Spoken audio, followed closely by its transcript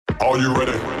Are you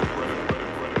ready?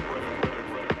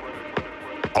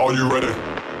 Are you ready?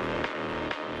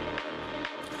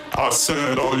 I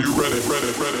said, are you ready?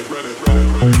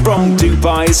 From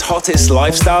Dubai's hottest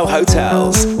lifestyle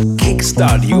hotels,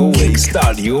 kickstart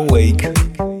your week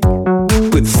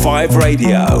with 5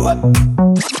 Radio.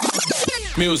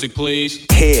 Music, please.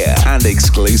 Here and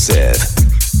exclusive.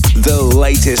 The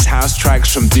latest house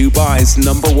tracks from Dubai's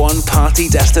 #1 party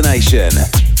destination.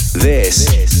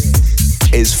 This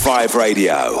is 5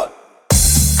 Radio.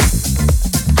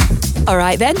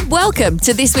 Alright then, welcome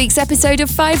to this week's episode of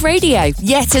 5 Radio.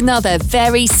 Yet another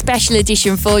very special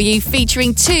edition for you,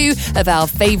 featuring 2 of our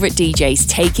favourite DJs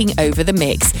taking over the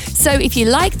mix. So if you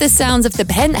like the sounds of the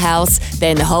Penthouse,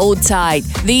 then hold tight.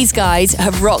 These guys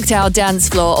have rocked our dance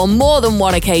floor on more than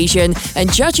one occasion,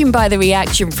 and judging by the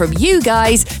reaction from you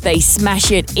guys, they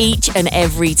smash it each and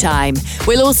every time.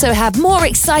 We'll also have more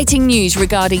exciting news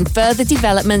regarding further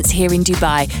developments here in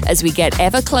Dubai as we get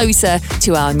ever closer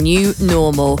to our new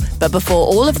normal. But before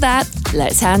all of that,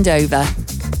 let's hand over.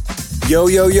 Yo,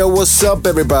 what's up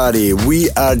everybody? We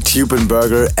are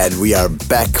Tupenberger and we are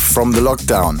back from the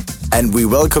lockdown. And we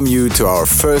welcome you to our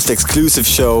first exclusive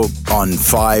show on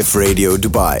 5 Radio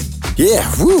Dubai. Yeah,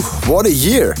 woo, what a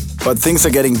year! But things are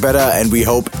getting better and we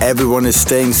hope everyone is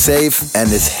staying safe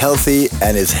and is healthy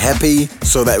and is happy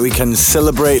so that we can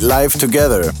celebrate life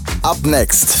together. Up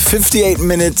next, 58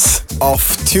 minutes of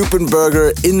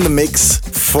Tupenberger in the mix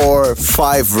for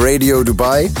 5 Radio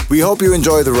Dubai. We hope you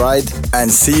enjoy the ride and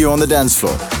see you on the dance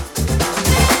floor.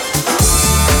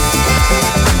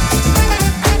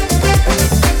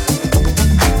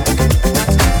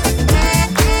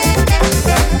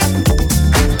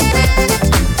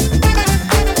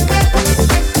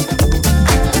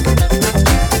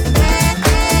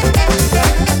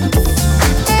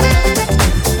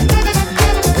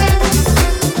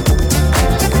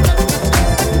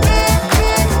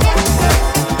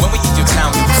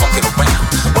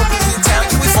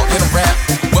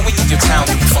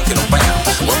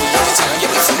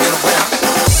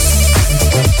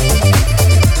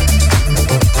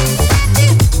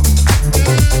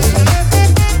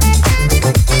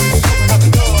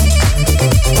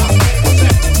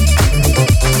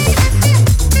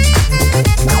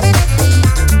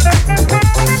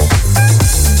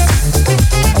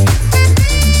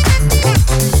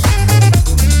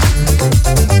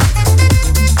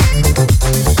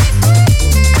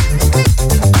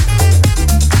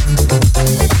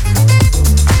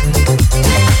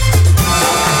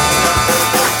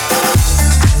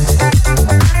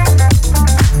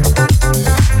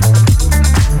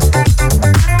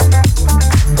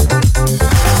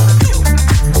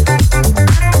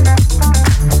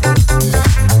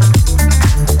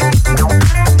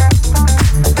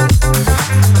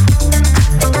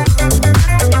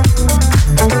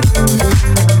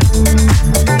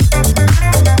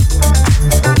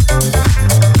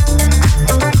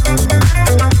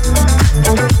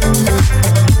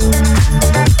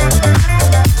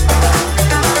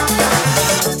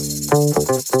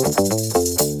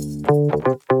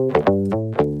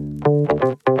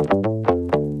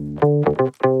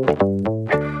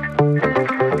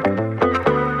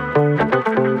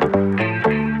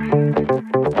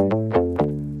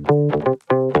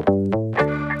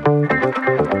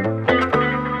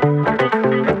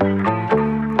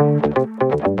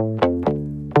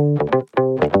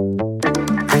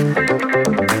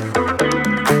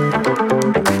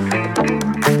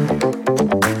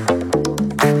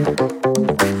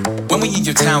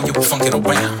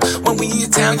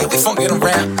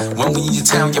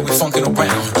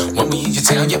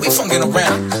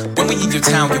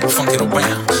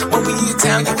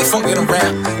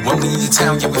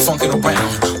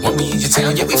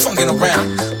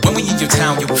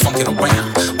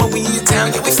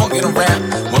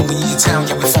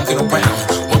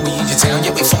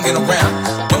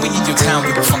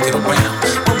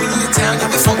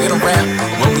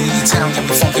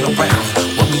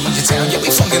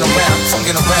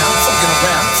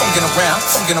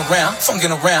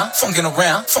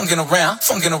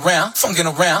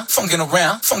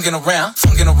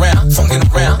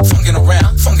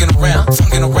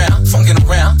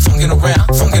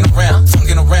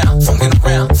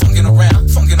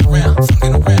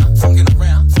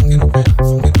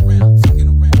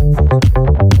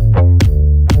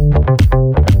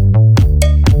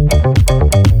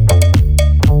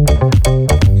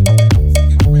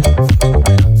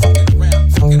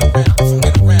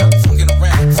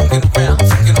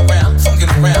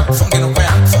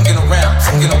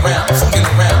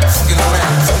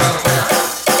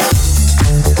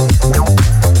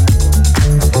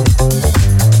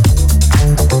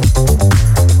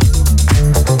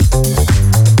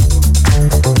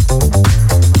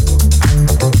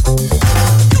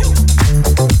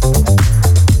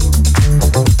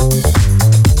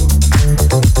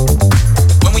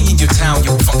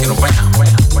 Like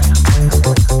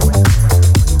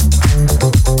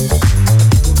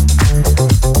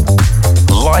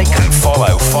and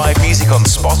follow 5 Music on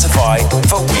Spotify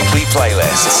for weekly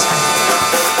playlists.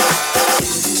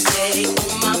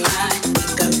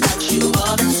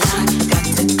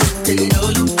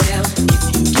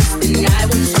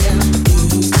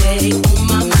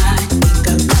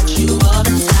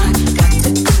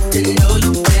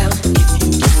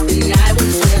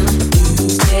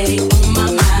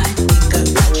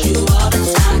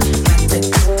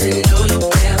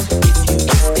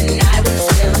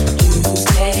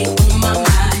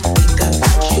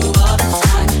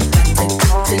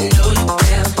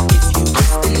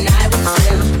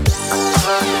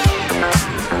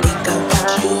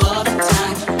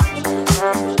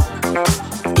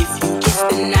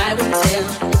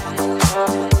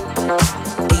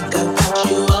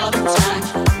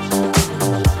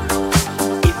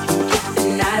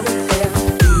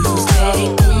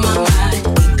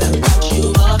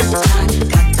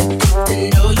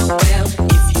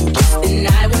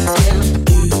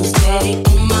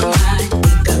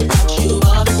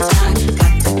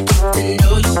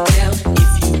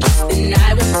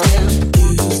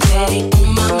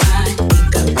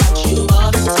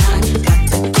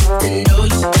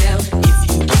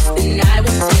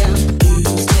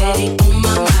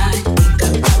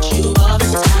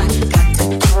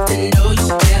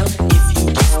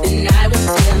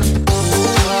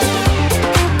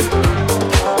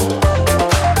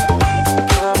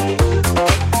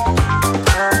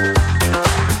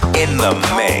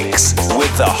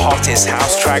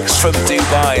 From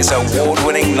Dubai's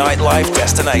award-winning nightlife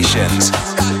destinations.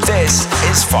 This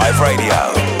is 5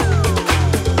 Radio.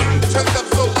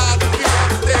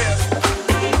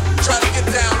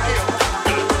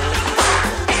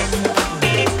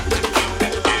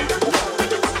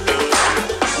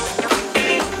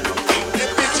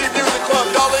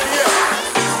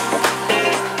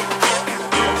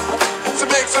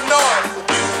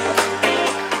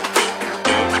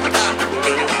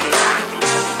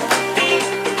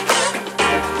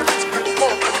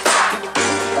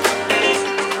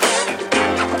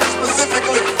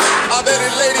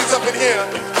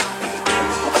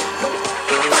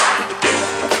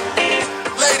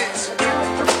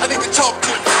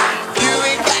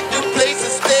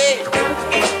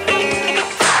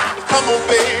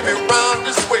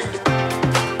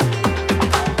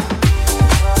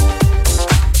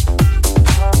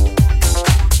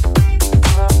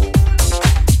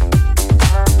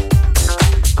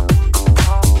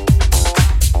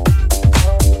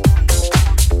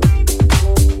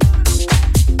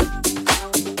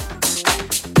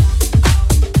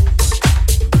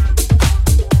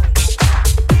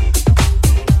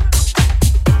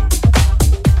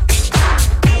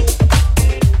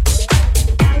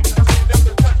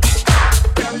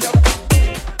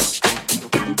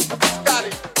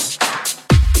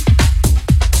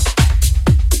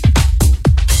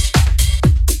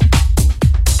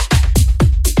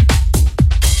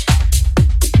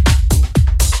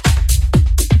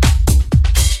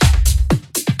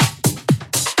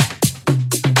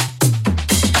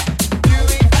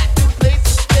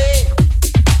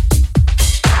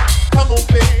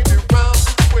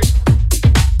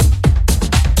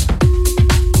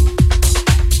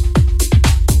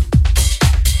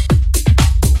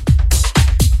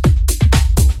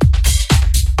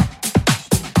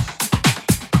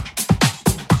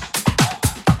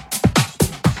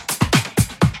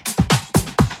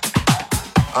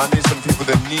 I need some people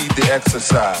that need the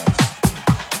exercise.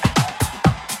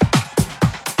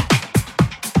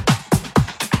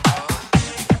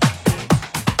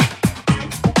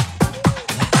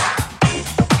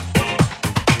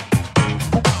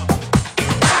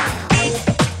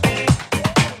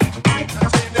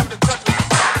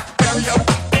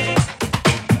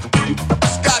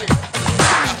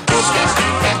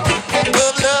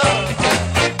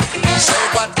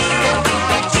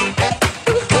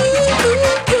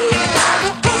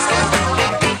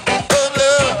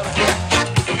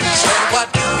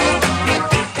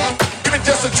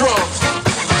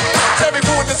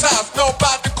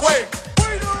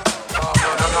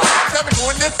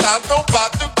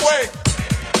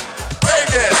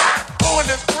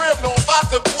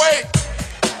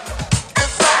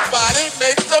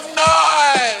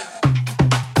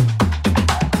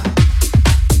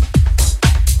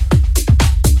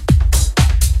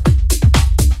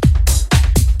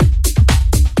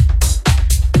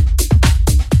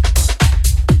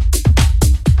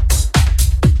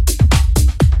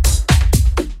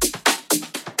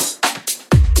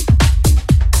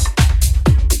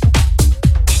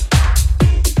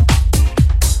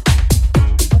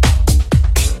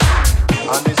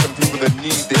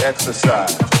 the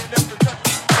exercise.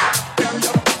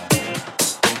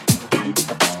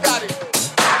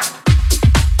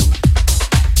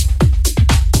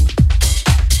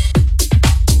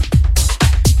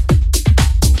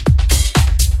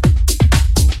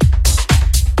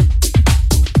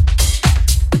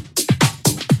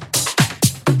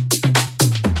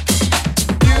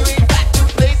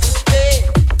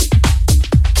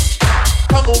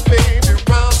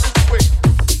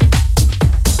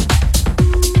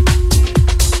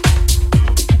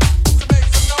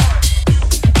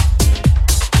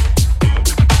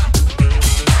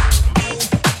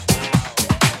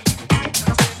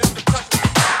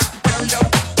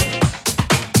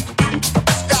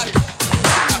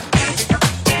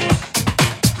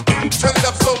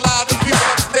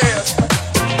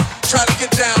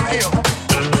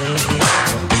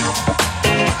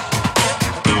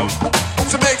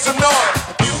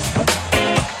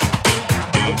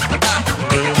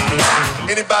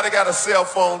 Cell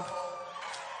phone,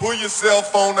 pull your cell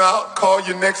phone out, call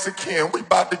your next of kin. We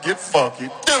about to get funky.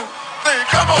 2, 3,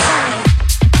 come on.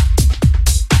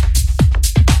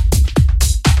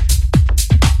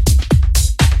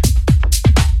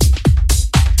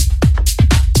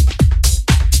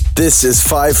 This is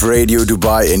 5 Radio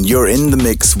Dubai and you're in the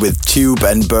mix with Tube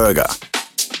and Burger.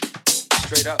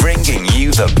 Bringing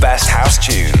you the best house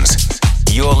tunes.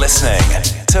 You're listening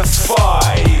to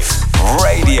 5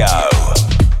 Radio.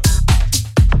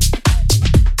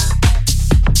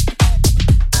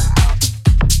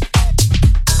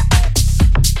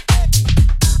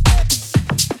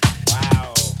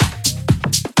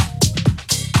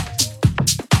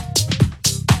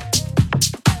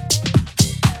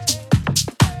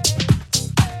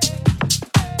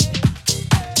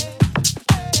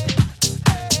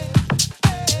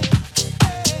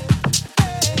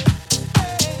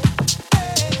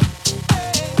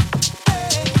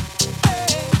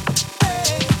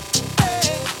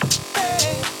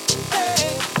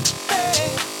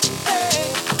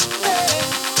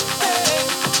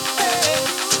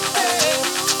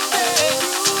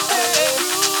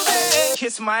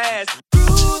 My ass.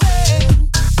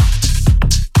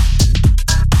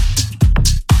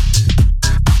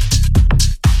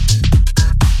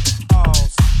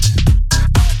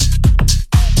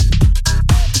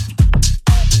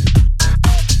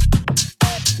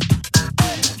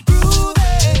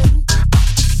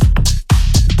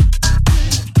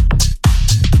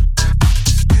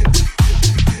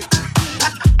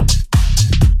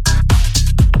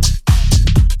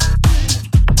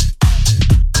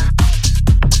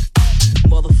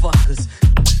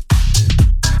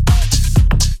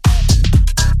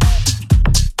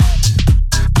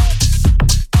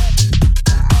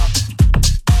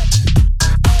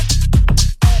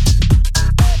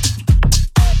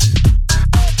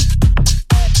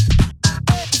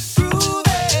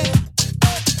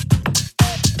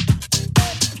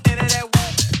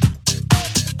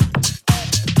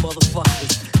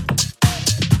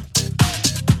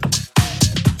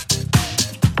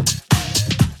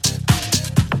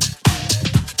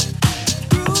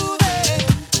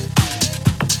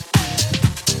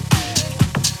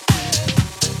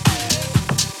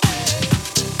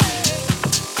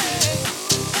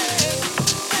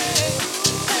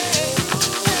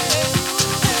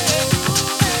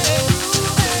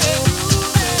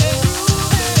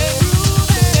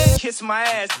 My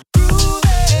ass.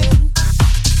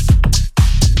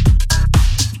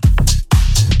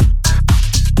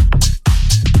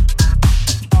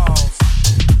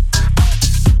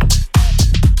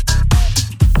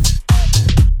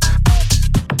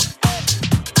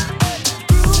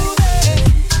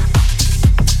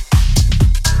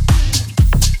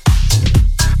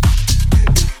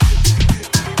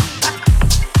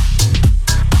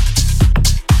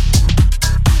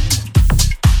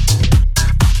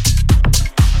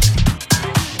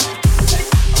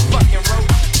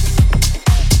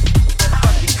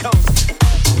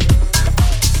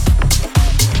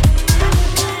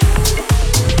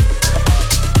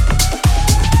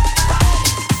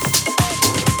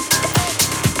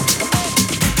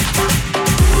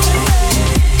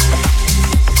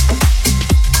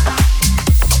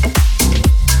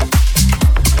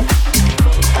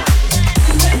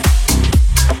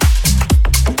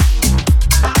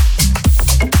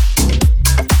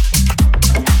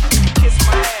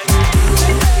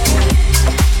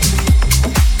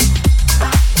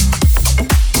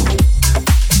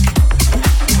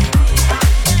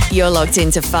 You're logged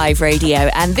into 5 Radio,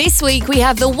 and this week we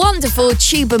have the wonderful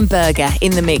Tube and Burger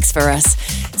in the mix for us.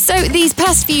 So these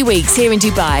past few weeks here in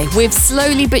Dubai, we've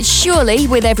slowly but surely,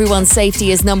 with everyone's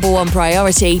safety as number one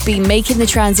priority, been making the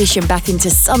transition back into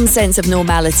some sense of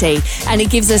normality. And it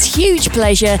gives us huge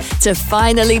pleasure to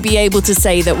finally be able to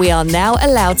say that we are now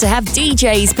allowed to have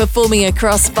DJs performing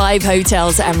across 5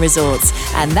 hotels and resorts.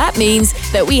 And that means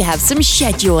that we have some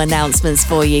schedule announcements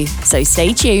for you. So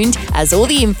stay tuned, as all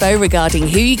the info regarding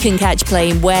who you can catch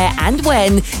playing where and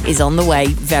when is on the way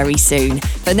very soon.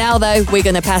 For now though, we're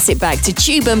going to pass it back to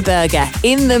Tube and Berger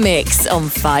in the mix on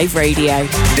 5 Radio.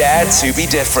 Dare to be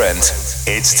different.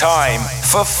 It's time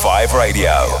for 5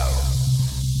 Radio.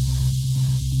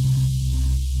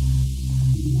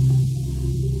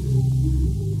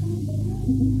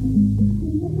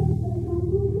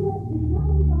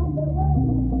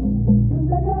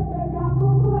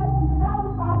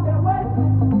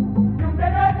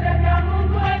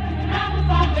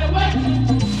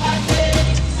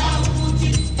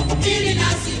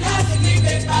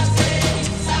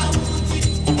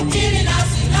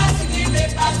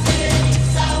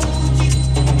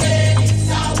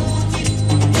 Saúde,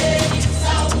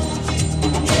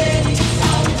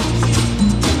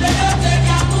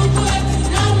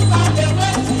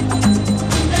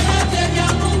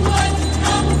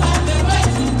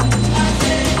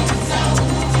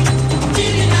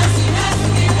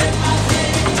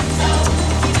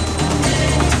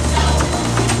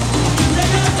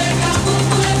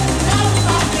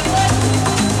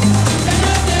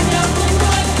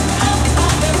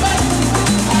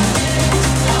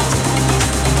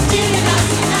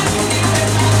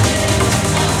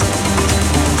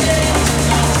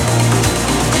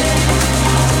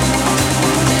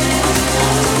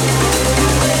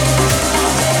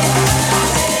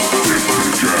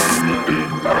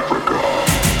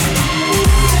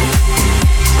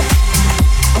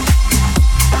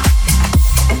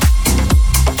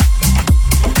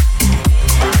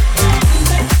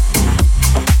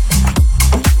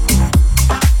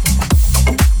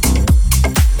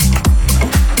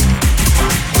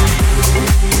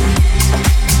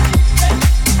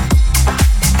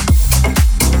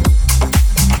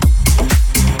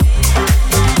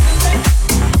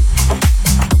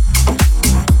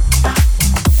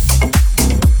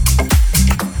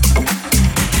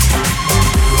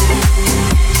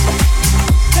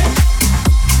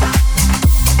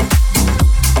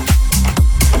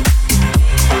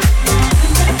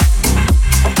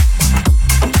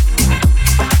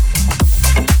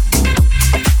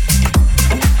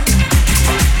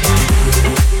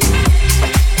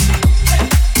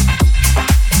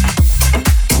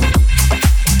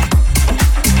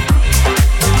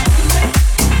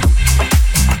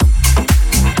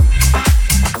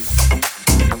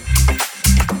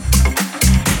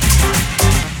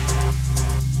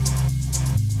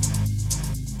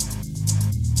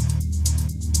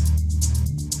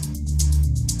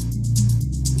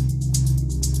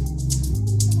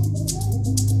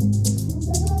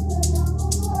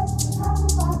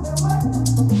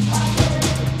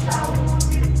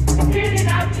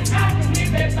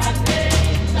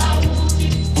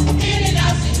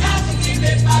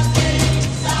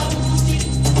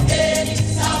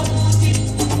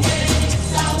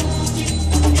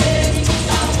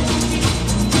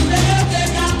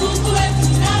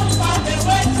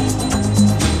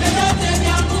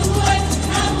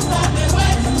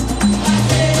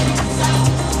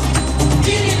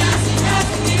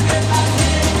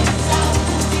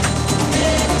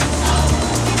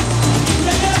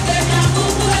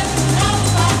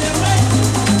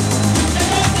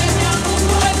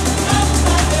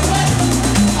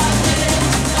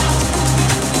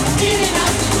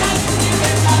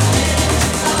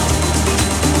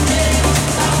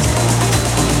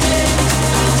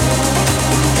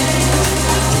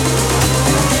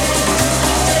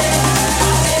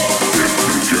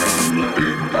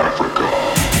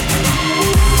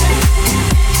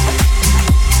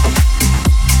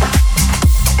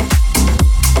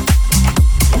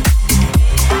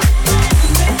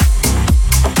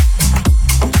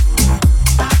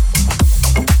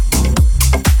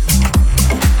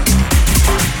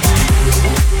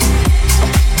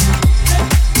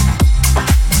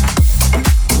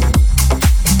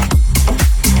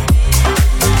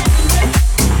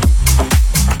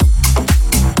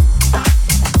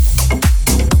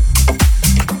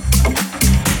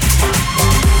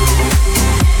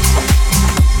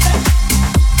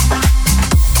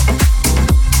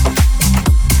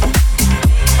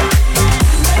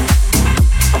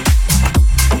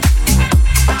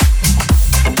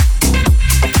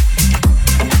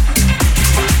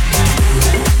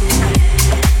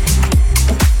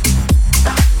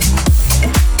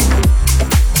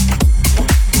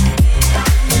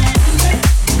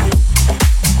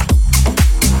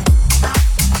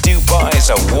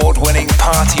 award-winning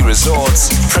Party Resorts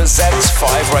presents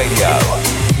 5 Radio.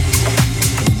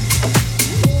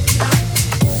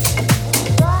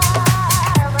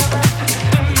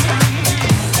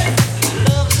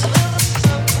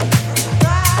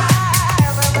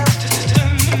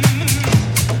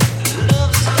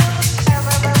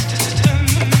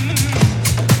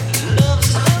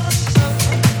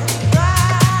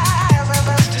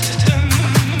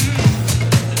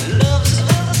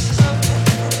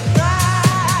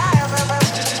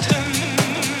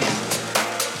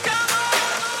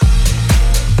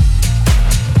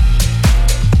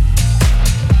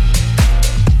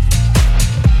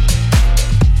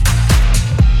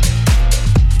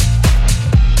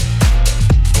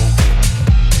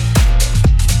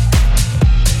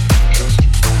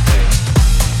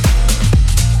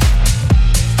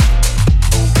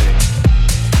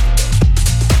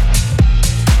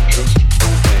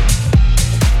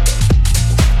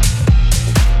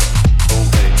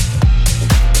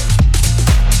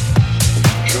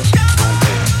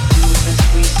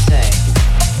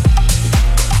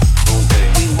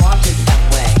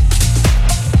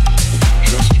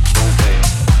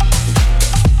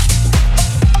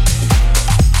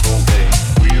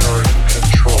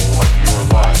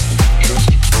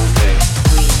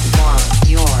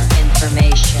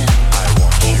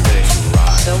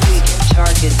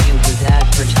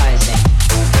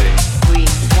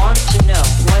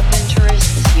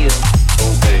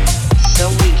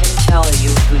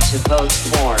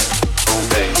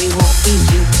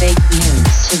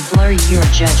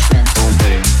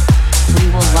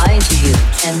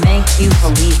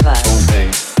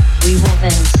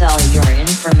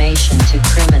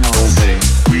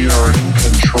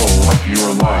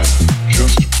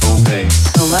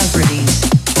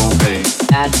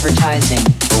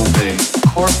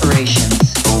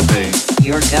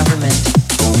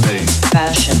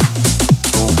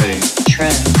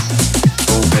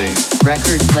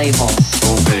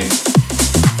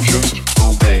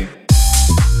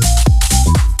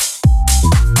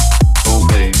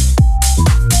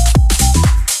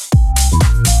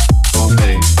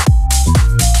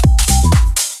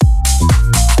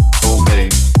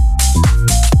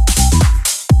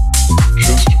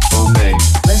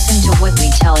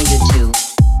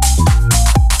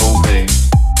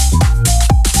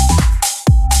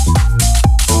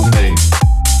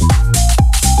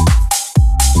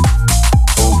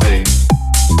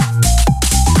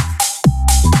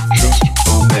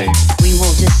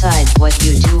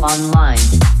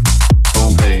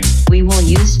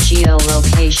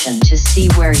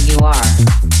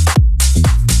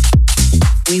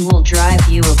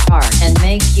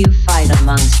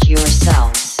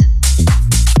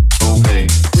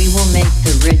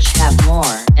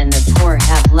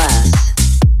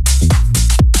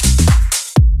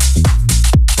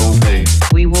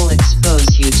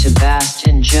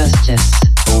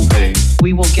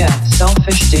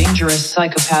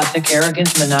 Psychopathic,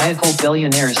 arrogant, maniacal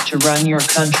billionaires to run your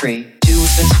country. Do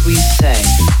as we say.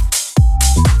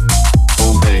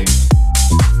 Obey.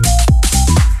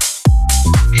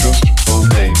 Just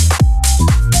obey.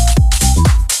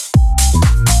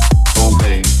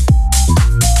 Obey.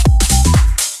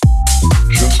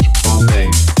 Just obey.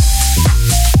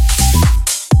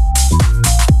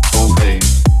 Obey.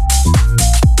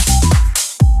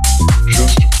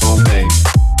 Just obey.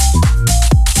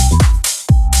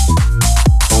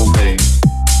 Obey.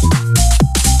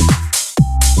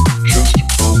 Just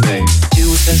obey. Do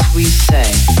as we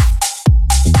say.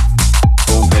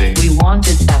 Obey. We want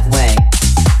it that way.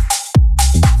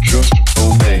 Just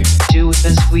obey. Do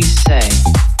as we say.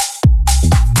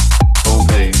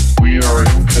 Obey. We are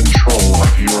in control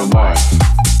of your life.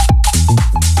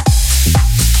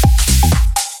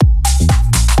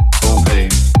 Obey.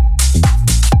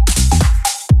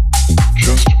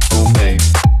 Just obey.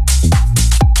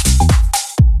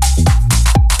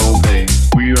 Obey.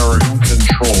 We are in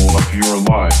control of your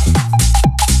life.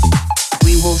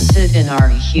 We will sit in our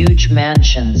huge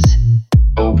mansions,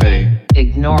 Obey.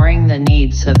 ignoring the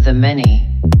needs of the many.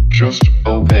 Just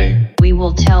obey. We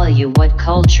will tell you what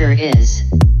culture is,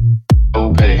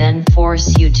 Obey. then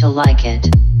force you to like it.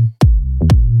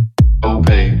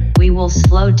 Obey. We will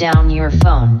slow down your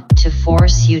phone to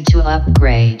force you to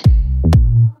upgrade.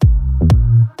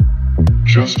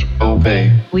 Just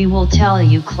obey. We will tell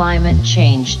you climate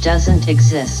change doesn't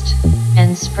exist,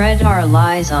 and spread our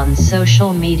lies on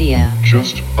social media.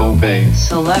 Just obey.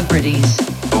 Celebrities,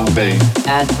 Obey.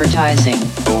 advertising,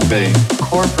 Obey.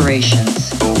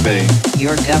 corporations, Obey.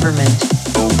 your government,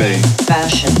 Obey.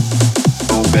 fashion,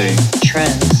 Obey.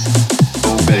 trends,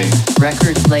 Obey.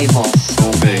 record labels.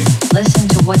 Obey. Listen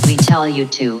to what we tell you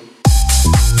to.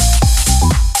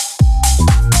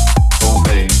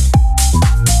 Obey.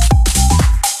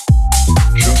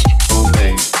 Just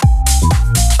obey.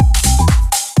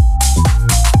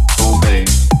 Obey.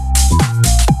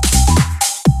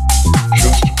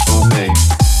 Just obey.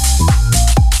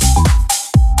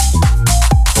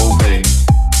 Obey.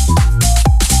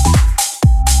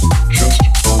 Just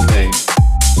obey.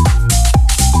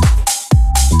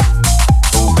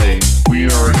 Obey. We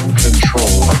are in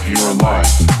control of your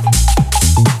life.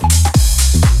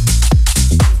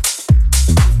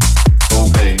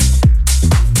 Obey.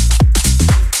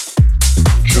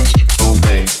 Just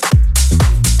obey.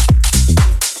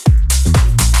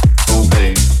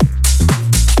 Obey.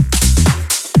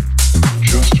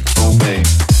 Just obey.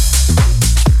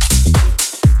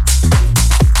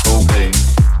 Obey.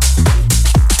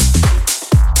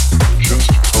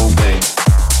 Just obey.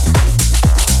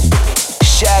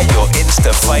 Share your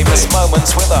Insta famous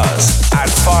moments with us at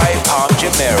 5 Palm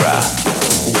Jumeirah.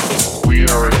 We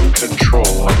are in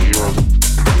control of your.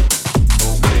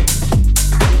 Obey.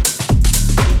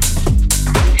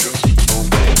 Just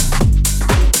obey.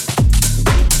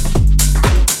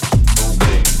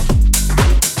 Obey.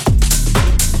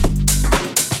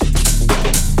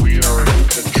 We are in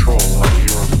control of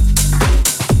your.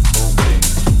 Obey.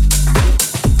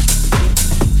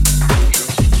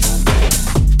 Just obey.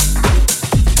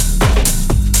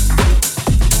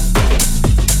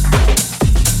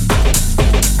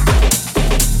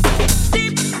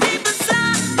 Deep inside.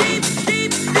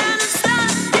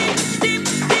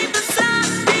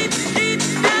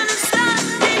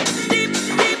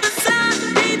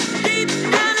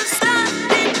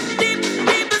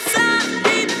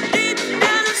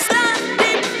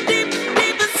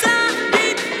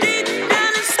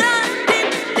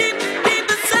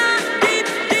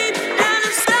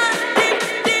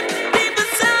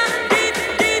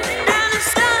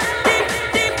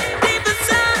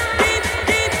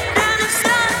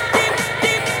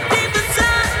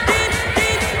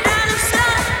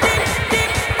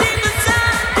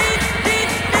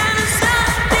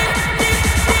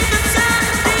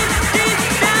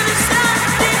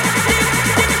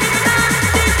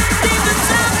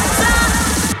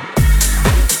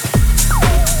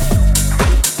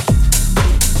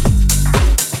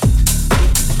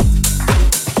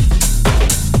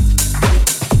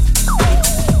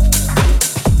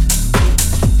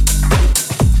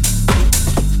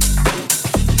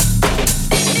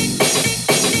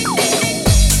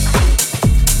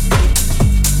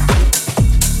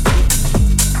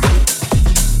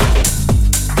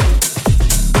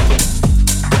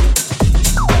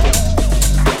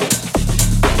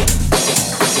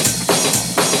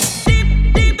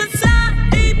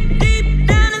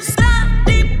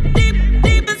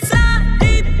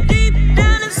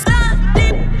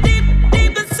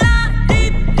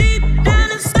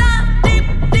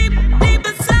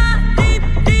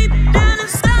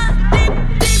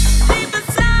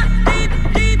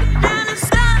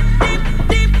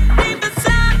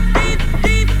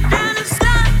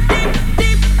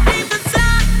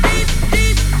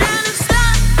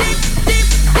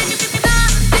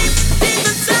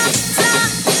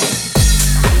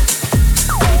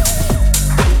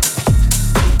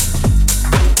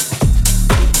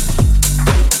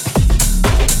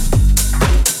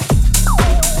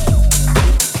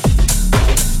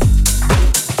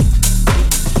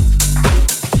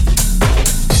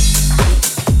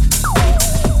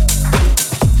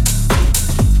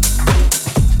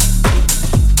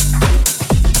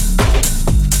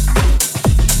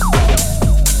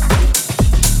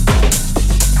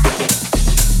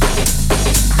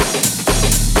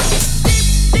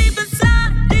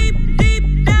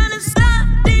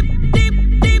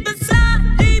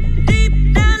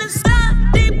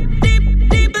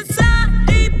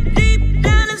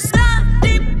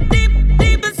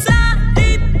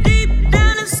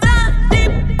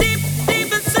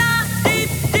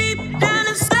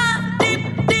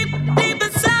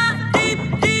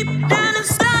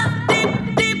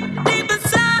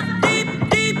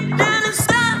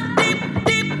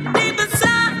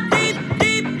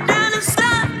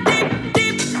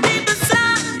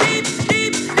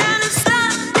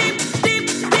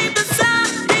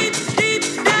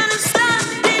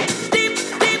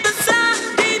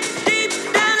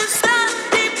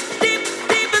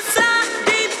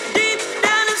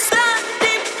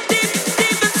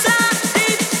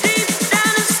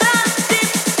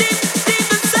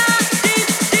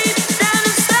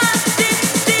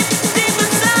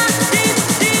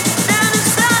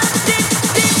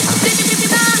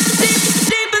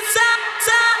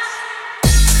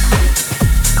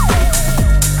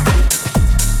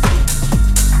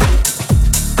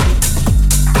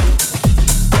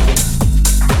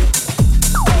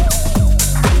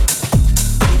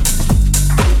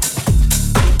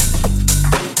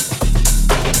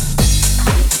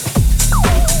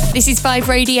 5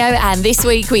 Radio, and this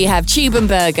week we have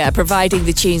Tubenberger providing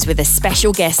the tunes with a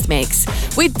special guest mix.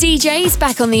 With DJs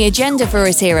back on the agenda for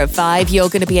us here at 5, you're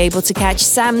going to be able to catch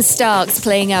Sam Starks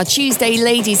playing our Tuesday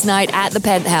Ladies Night at the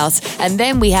Penthouse. And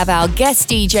then we have our guest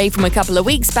DJ from a couple of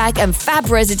weeks back and Fab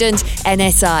resident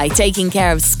NSI taking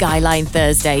care of Skyline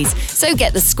Thursdays. So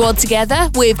get the squad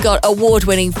together. We've got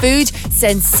award-winning food,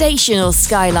 sensational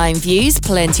Skyline views,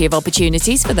 plenty of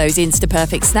opportunities for those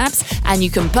Insta-perfect snaps, and you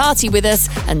can party with us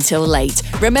until late.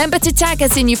 Remember to tag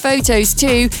us in your photos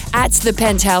too, at the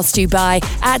Penthouse Dubai,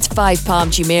 at 5 Palm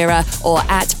Jumeirah, or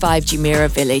at 5 Jumeirah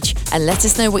Village. And let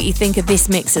us know what you think of this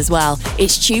mix as well.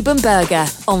 It's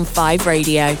Tubenberger on 5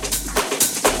 Radio.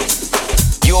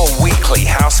 Your weekly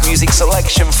house music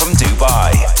selection from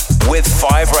Dubai with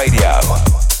 5 Radio.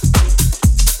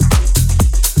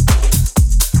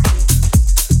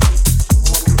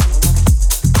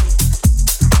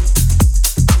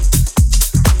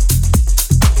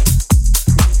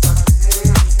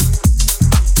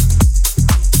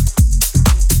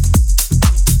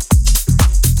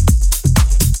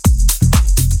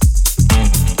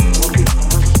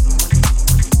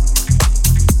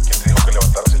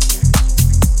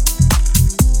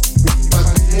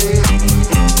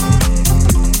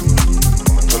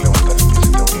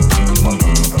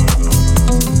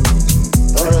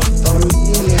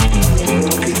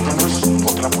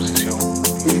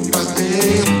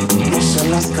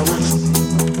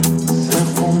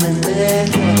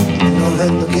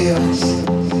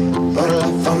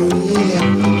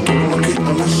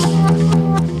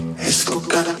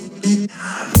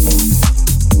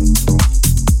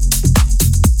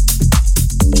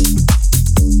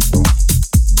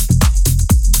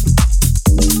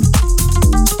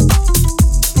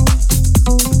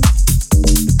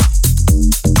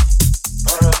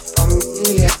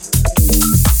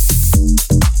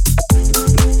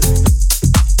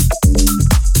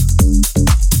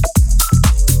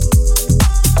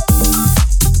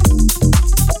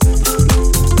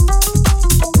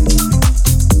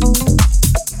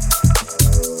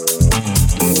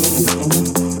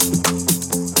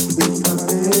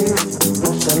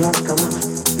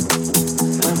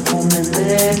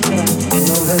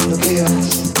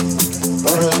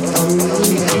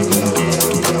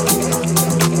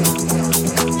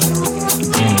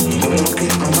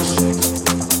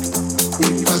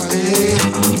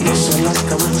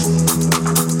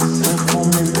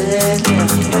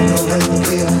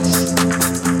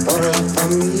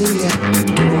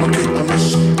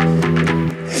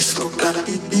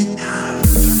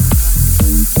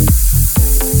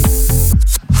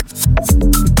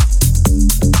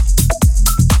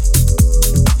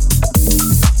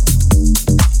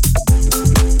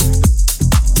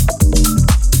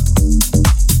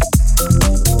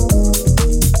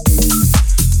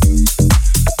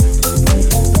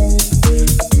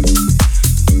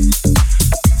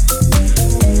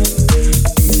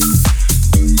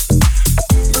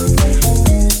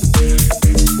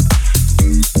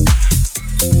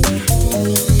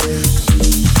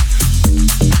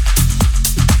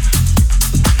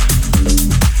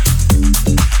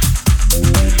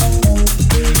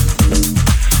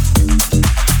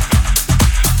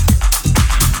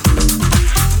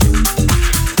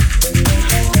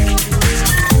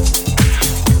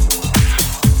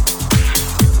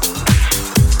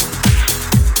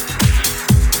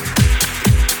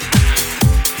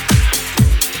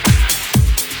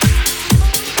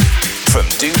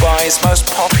 Dubai's most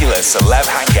popular celeb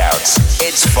hangouts.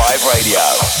 It's 5 Radio.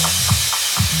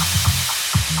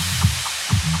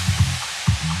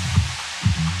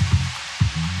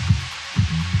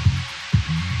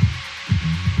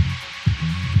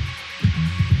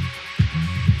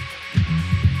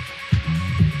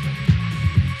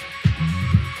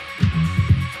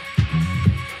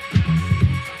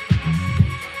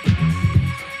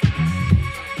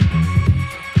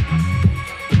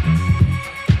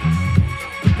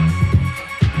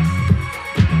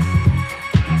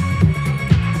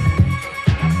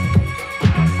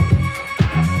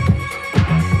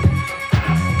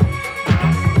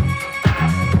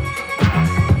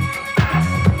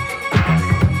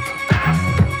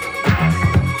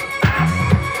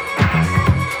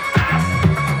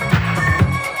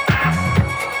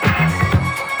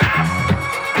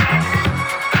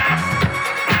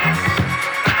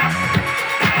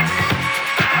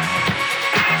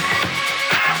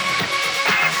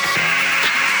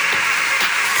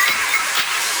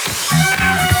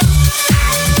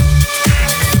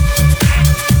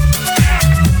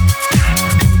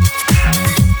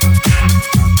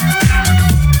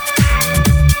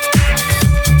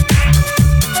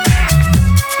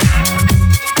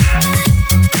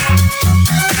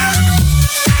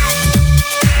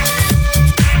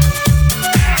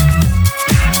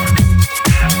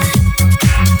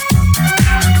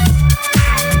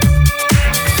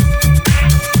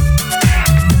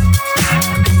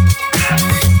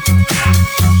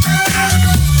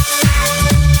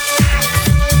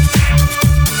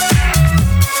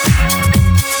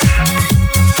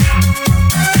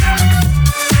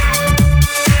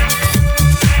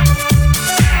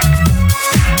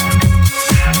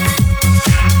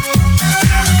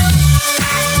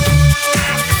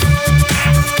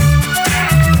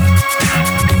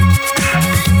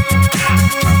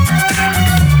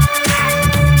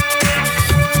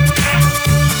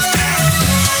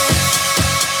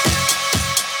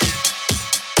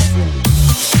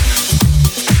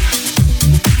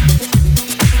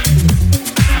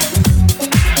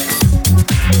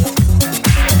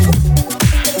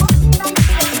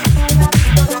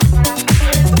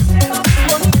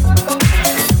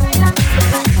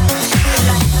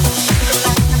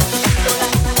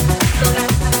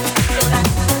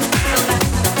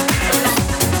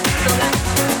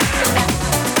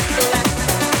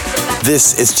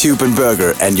 This is Tube and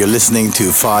Burger, and you're listening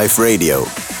to 5 Radio.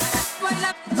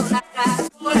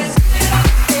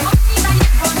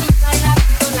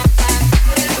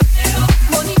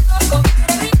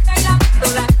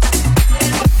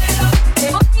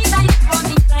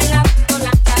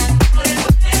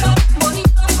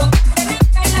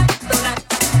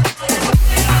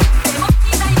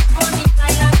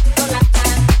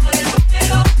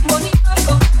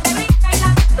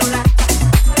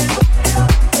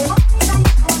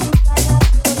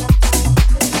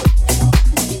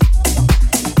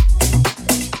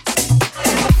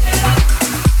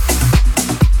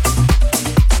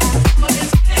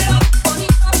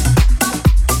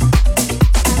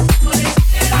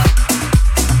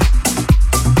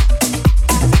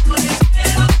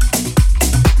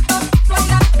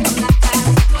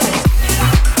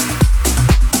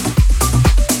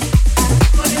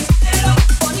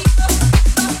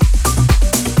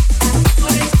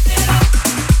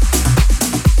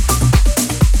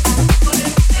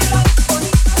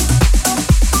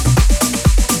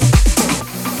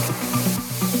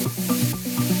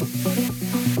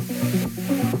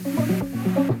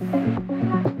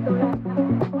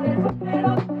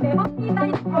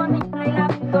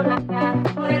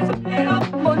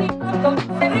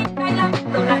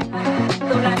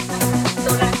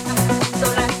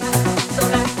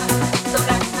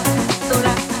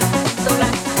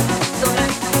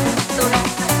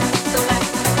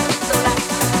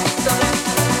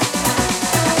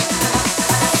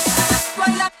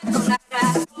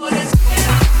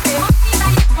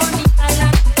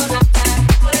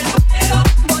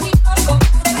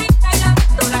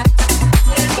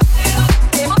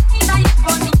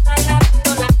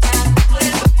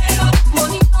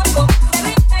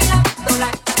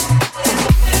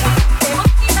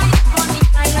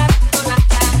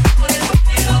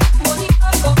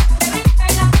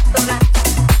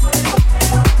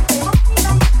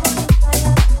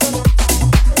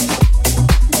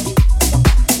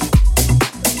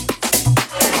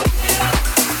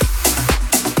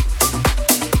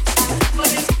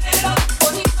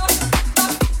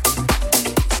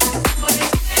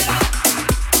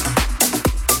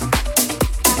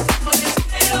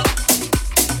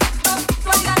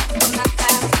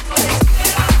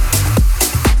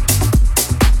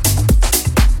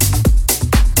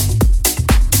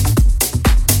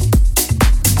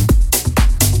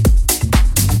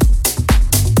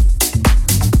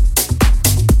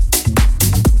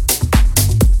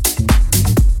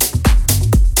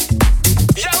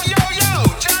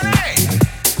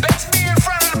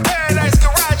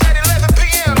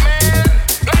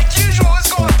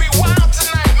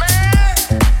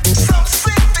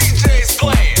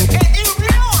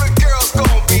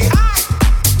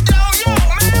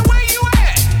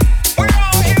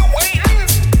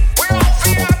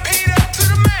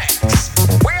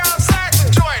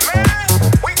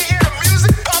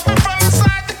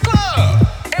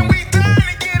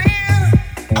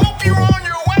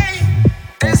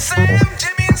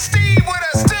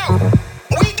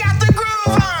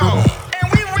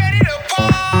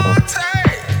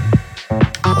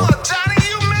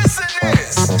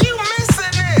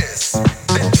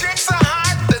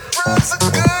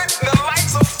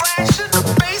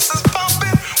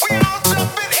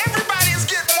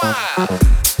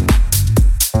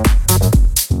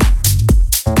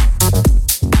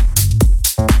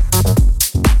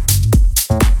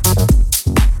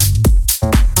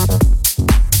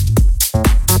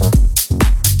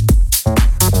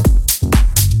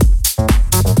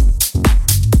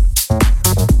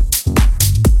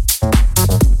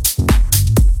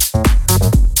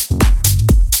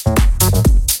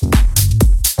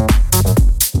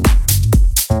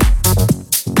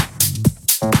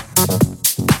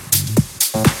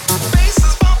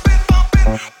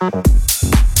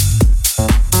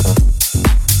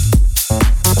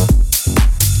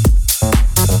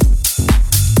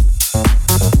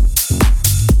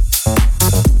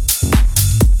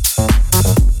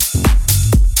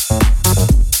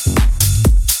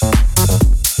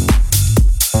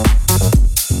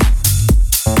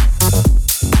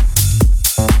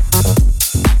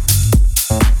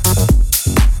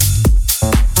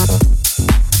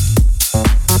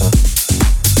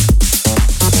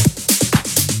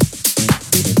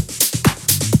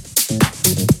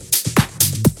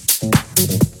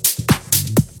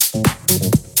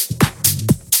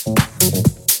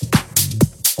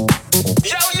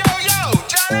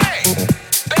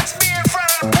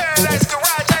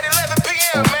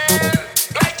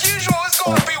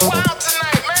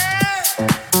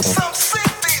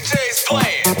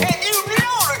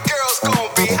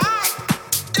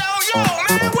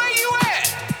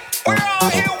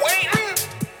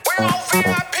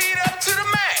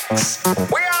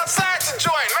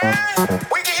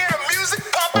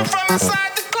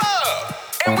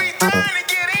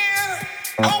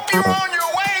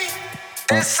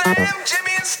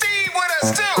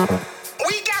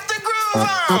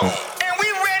 and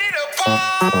we ready to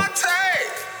party.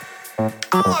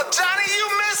 Oh, Johnny, you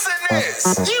missing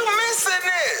this? You missing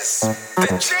this? The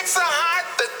chicks are hot,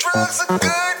 the drugs are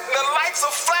good, the lights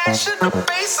are flashing, the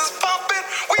bass is pumping,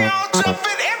 we all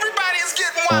jumping, everybody's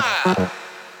getting wild.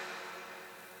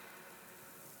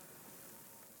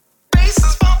 Bass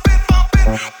is pumping,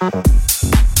 pumping.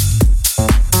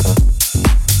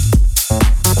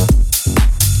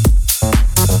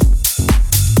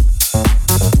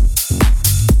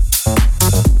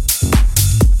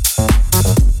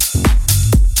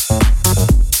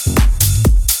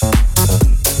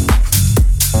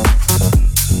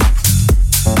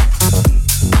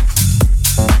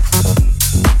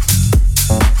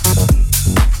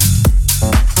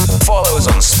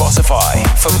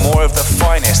 For more of the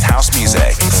finest house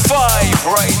music. 5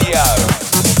 Radio.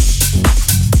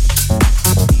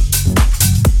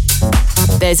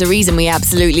 There's a reason we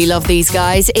absolutely love these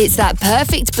guys. It's that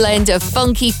perfect blend of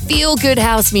funky, feel-good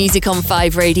house music on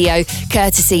 5 Radio,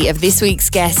 courtesy of this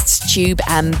week's guests, Tube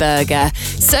and Berger.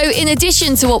 So in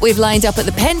addition to what we've lined up at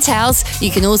the Penthouse,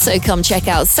 you can also come check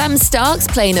out Sam Starks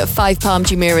playing at 5 Palm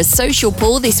Jumeirah's Social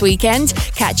Pool this weekend.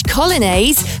 Catch Colin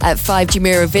Hayes at 5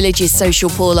 Jumeirah Village's Social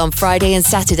Pool on Friday and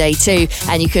Saturday too.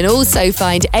 And you can also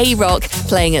find A-Rock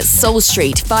playing at Soul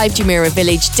Street, 5 Jumeirah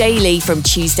Village daily from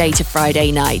Tuesday to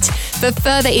Friday night. For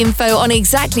further info on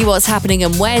exactly what's happening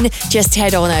and when, just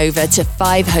head on over to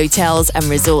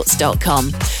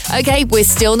 5hotelsandresorts.com. Okay, we're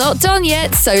still not done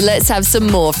yet, so let's have some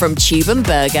more from Tube and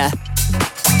Berger.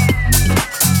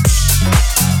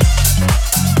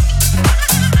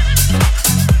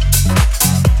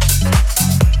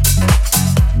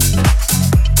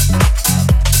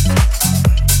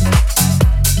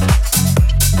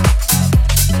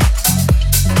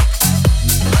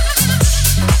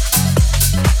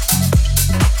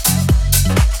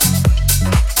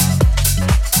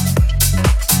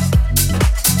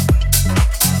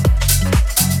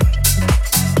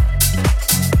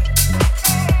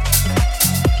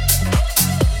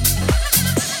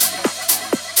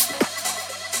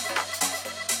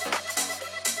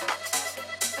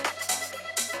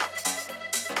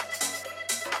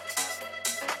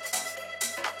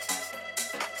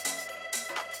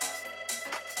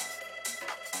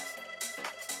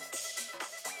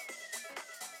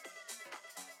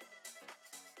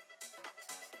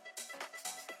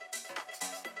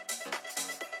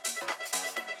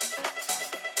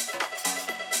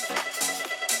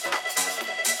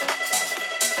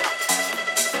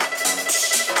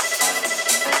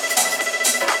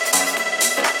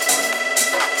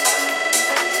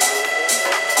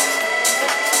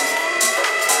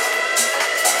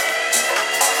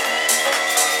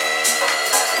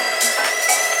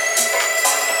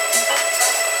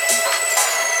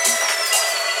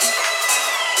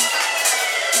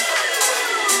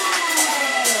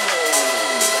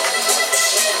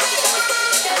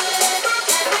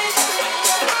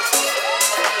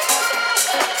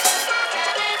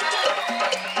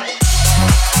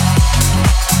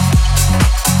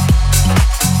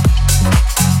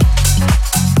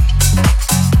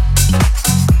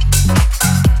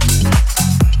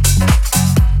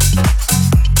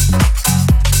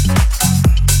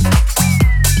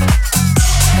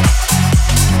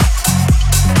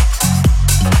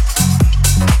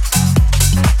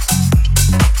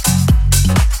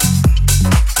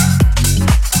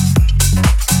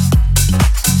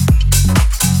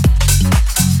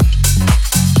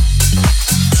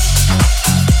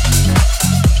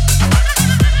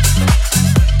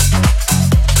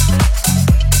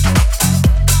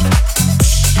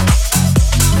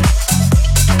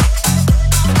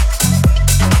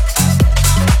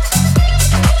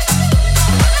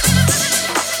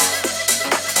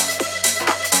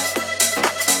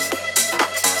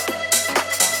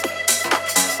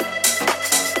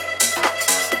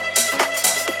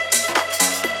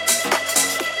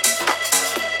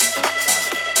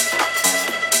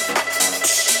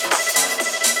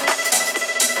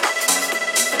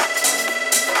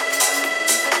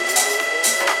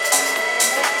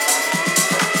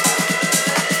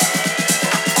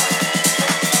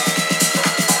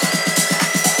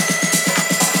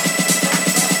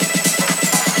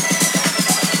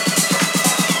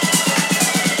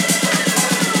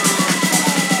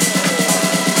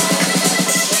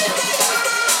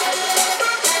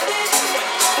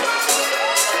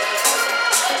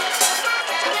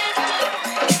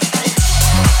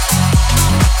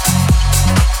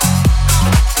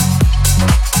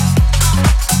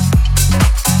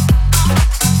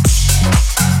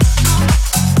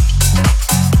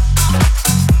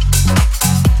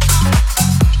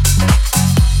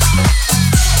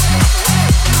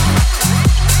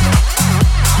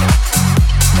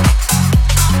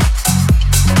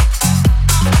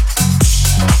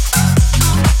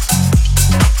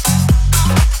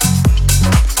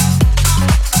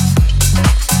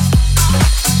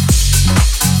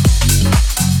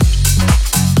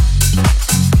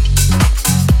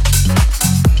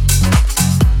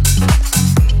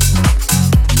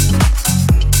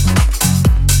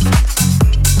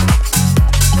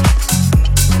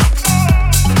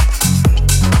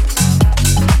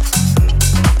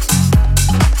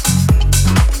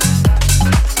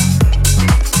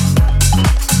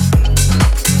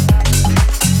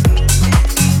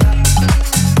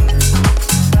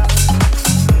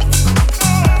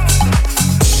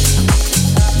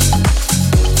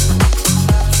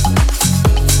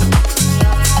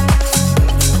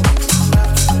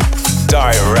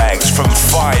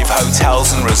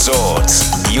 hotels and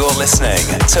resorts. You're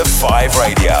listening to 5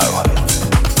 Radio.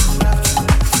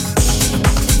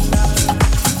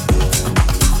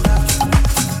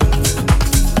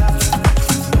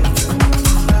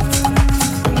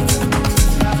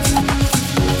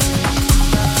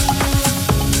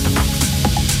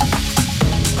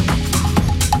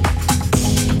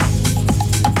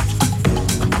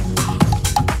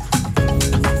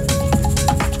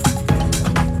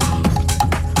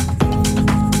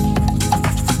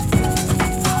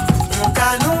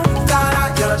 Nunca,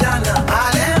 nunca, Georgiana.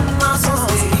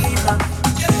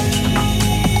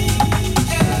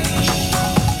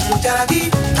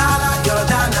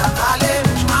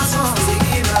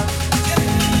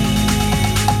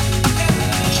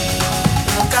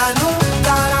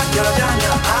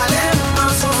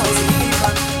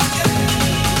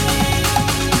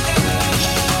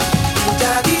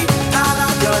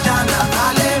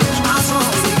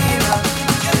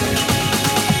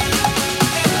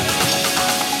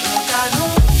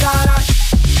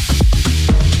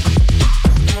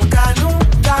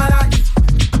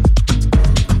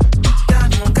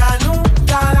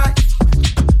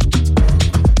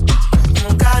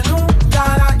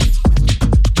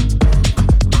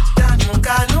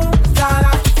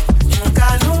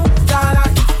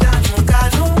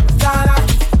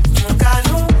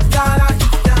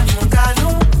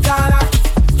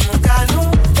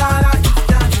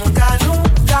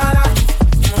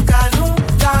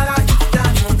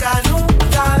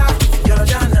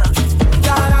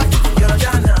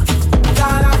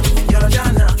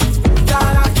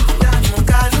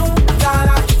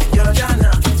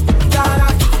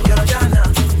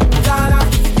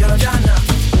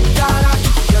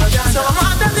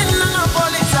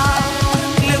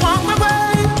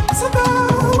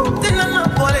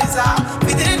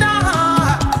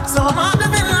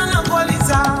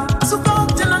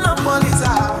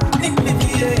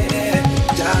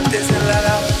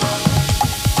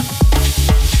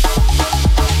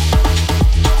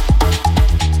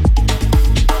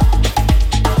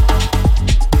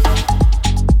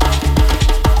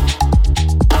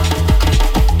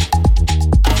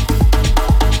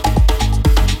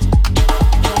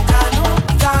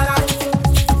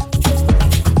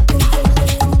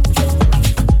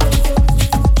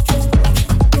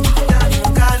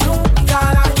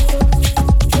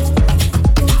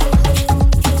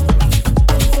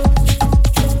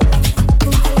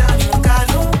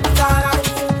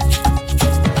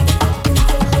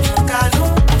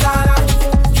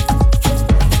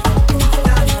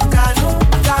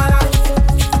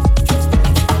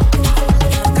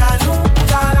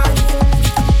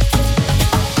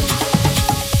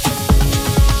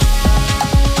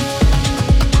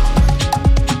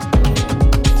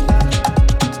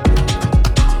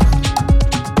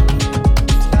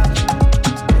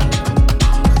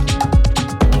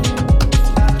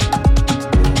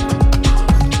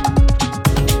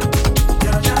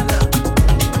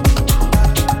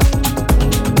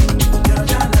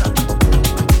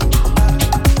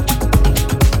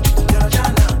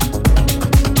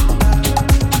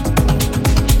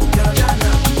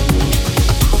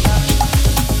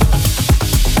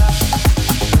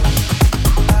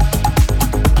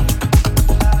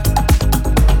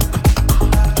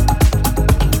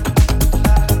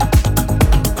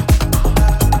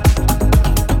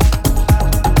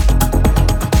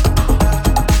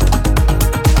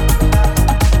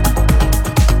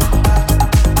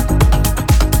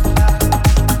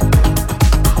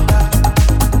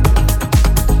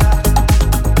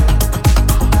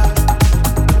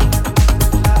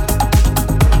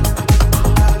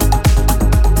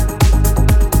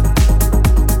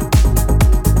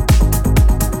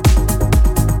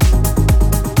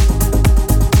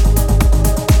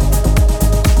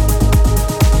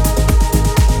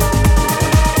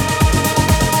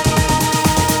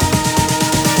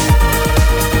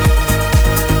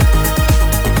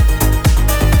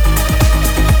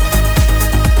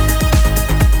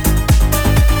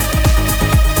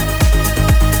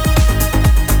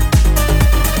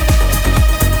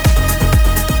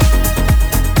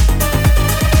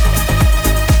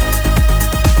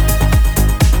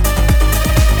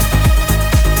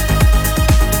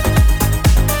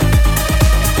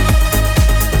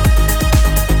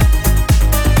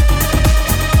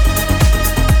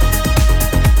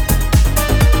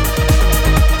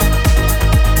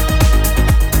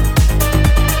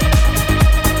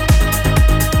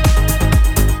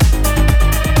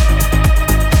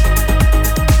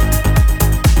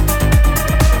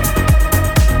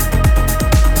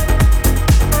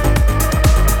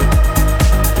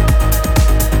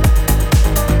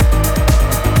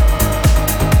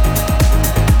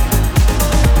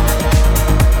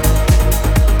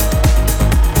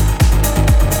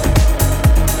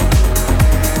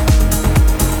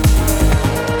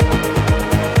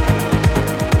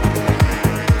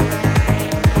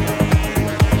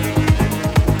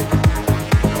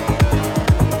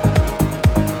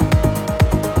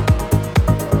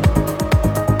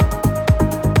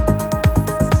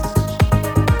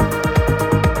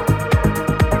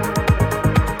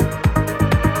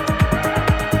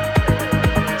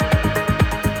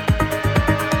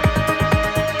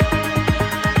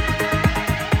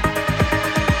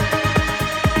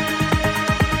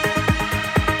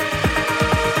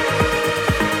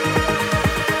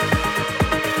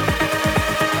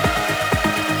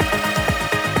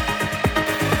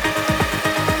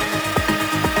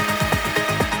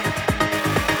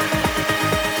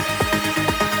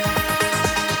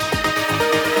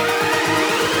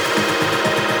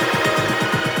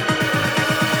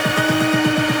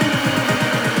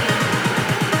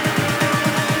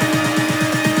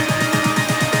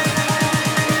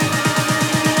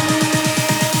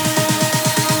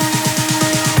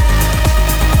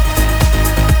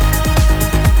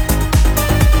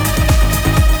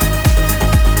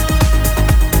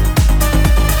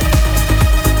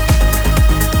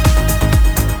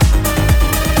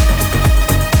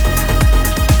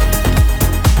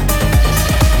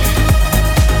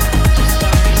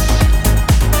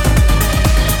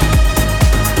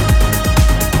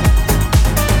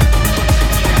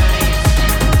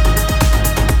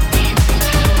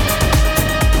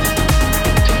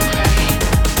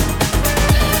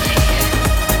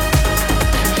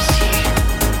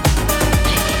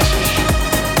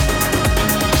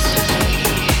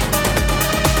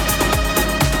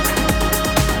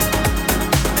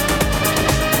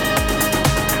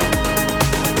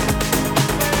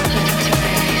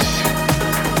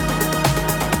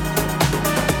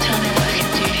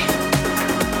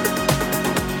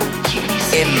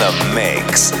 the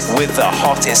mix with the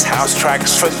hottest house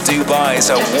tracks from Dubai's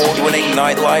award-winning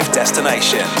nightlife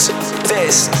destinations.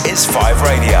 This is 5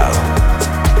 Radio.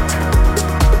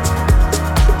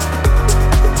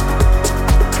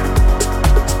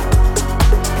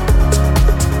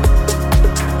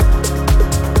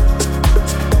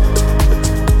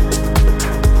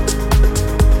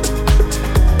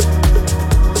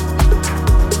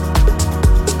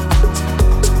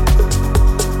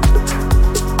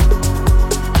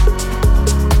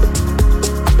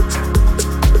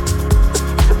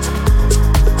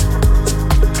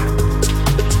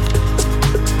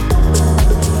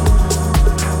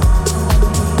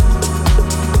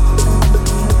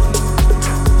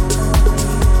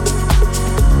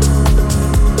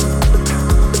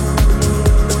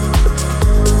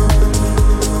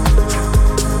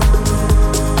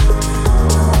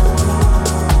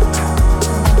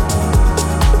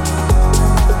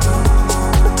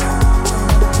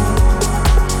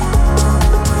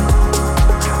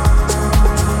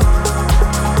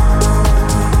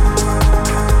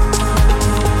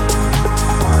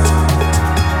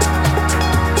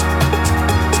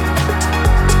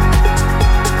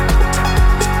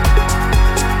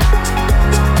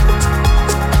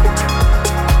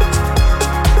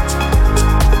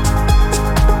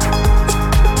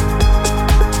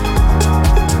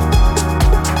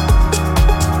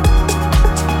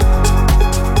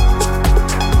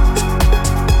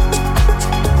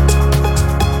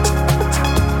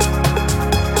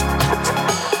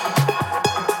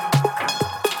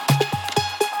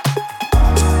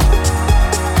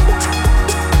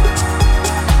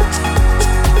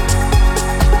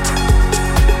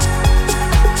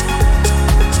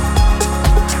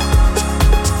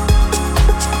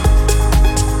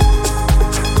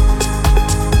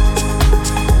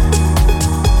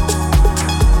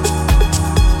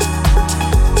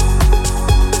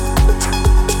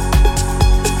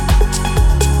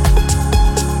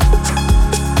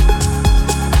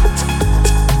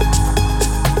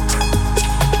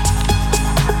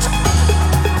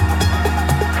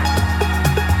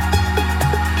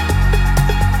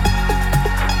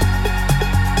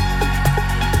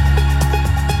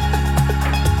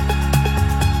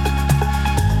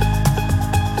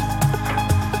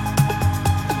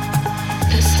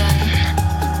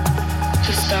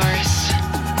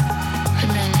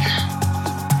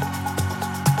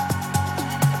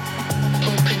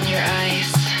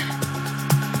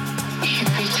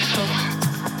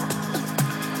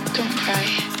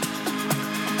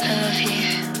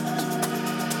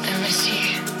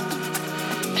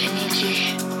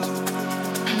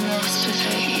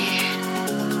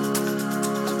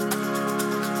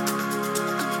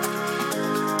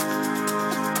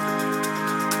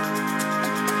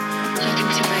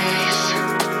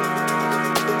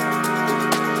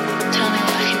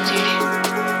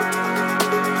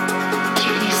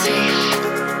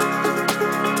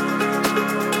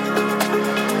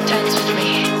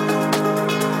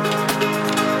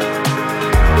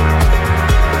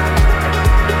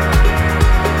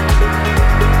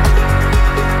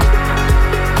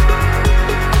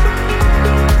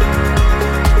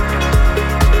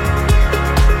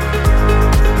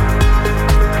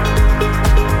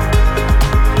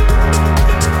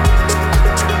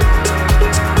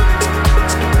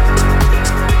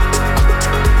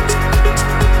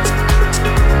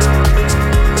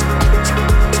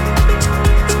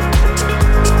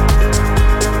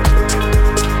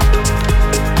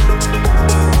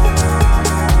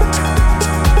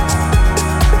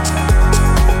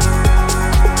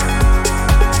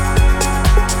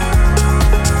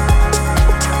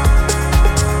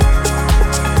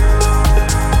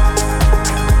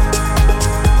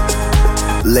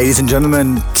 Ladies and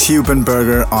gentlemen,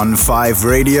 Tupenberger on 5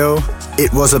 Radio.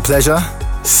 It was a pleasure.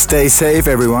 Stay safe,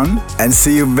 everyone, and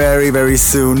see you very, very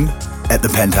soon at the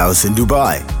Penthouse in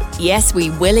Dubai. Yes, we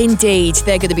will indeed.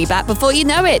 They're going to be back before you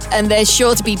know it. And there's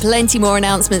sure to be plenty more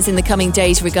announcements in the coming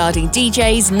days regarding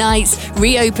DJs, nights,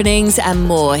 reopenings and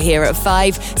more here at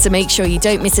 5. So make sure you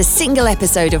don't miss a single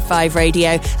episode of 5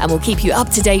 Radio and we'll keep you up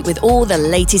to date with all the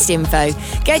latest info.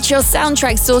 Get your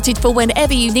soundtrack sorted for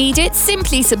whenever you need it.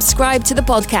 Simply subscribe to the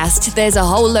podcast. There's a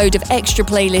whole load of extra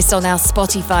playlists on our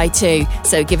Spotify too.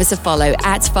 So give us a follow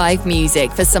at 5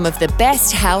 Music for some of the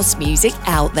best house music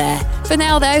out there. For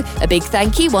now though, a big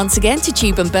thank you once again to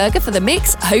Tupenberger for the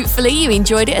mix. Hopefully you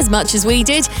enjoyed it as much as we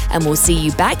did, and we'll see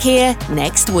you back here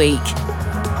next week.